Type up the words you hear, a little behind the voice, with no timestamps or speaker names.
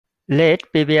Let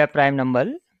P be a prime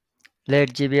number.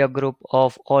 Let G be a group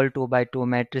of all 2 by 2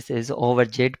 matrices over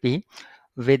ZP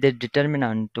with a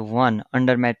determinant 1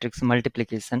 under matrix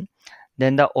multiplication.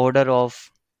 Then the order of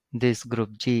this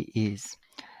group G is.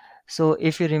 So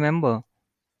if you remember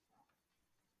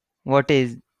what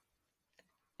is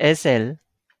SL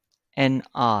and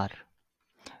R,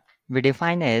 we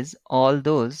define as all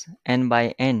those n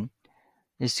by n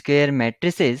square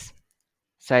matrices.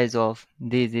 Size of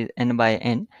this is n by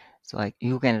n, so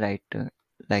you can write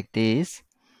like this,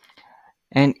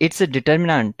 and its a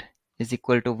determinant is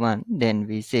equal to 1. Then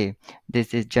we say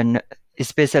this is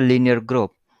special linear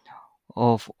group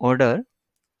of order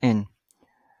n.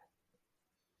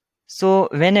 So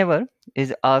whenever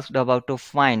is asked about to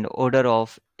find order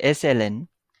of SLN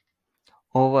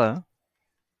over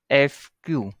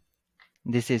FQ,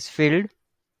 this is field,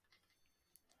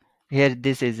 here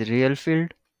this is real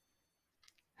field,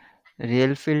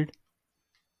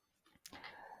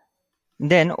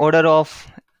 then order of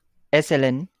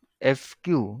SLN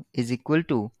FQ is equal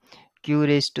to Q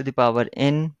raised to the power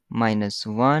n minus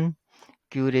 1,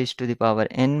 Q raised to the power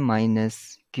n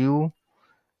minus Q,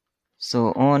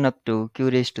 so on up to Q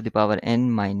raised to the power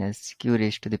n minus Q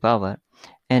raised to the power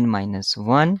n minus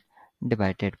 1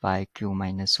 divided by Q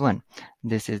minus 1.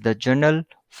 This is the general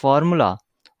formula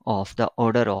of the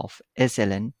order of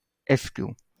SLN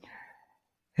FQ.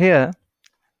 Here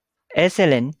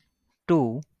SLN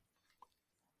 2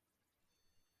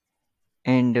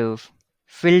 and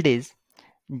field is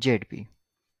ZP.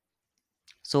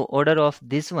 So order of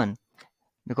this one,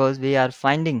 because we are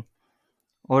finding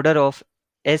order of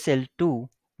SL2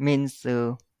 means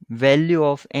value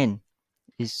of n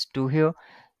is 2 here,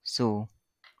 so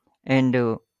and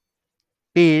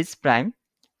P is prime,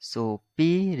 so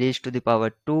P raised to the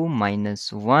power 2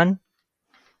 minus 1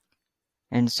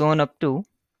 and so on up to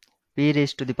P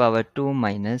raised to the power 2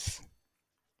 minus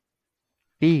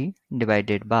P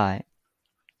divided by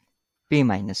P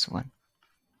minus 1.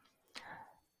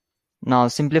 Now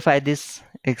simplify this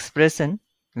expression.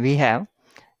 We have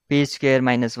P square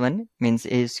minus 1 means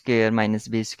A square minus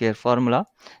B square formula.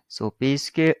 So P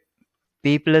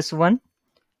plus 1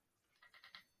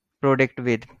 product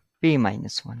with P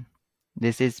minus 1.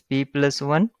 This is P plus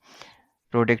 1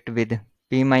 product with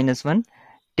P minus 1.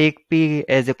 Take P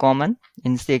as a common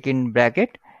in second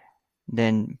bracket,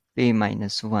 then P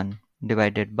minus 1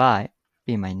 divided by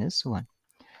P minus 1.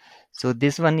 So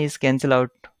this one is cancelled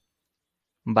out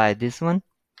by this one.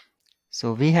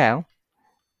 So we have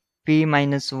P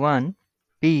minus 1,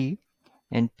 P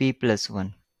and P plus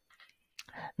 1.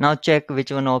 Now check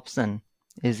which one option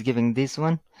is giving this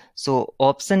one. So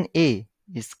option A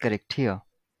is correct here.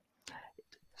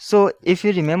 So if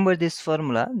you remember this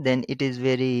formula, then it is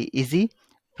very easy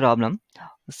problem.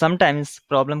 Sometimes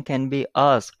problem can be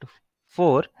asked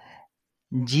for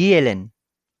GLN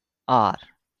R.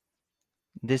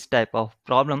 This type of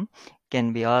problem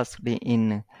can be asked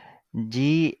in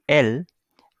GL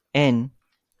and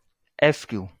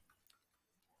FQ.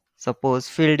 Suppose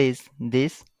field is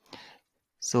this.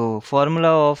 So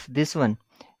formula of this one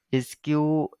is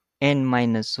Qn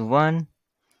minus 1,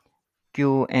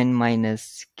 Qn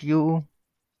minus Q,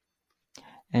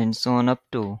 and so on up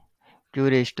to Q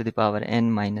raised to the power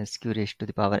n minus Q raised to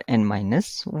the power n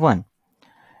minus 1.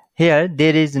 Here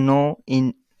there is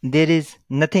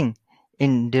nothing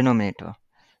in denominator.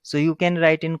 So you can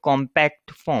write in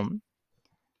compact form,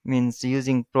 means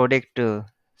using product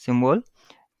symbol.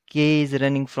 K is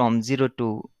running from 0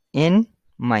 to n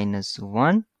minus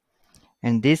 1,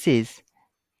 and this is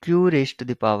Q raised to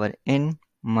the power n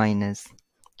minus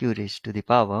Q raised to the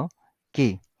power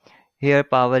k. Here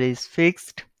power is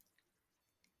fixed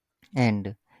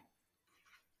and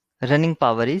running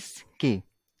power is k.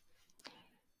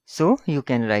 So you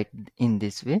can write in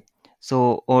this way.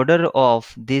 So order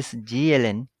of this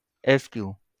GLN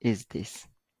FQ is this.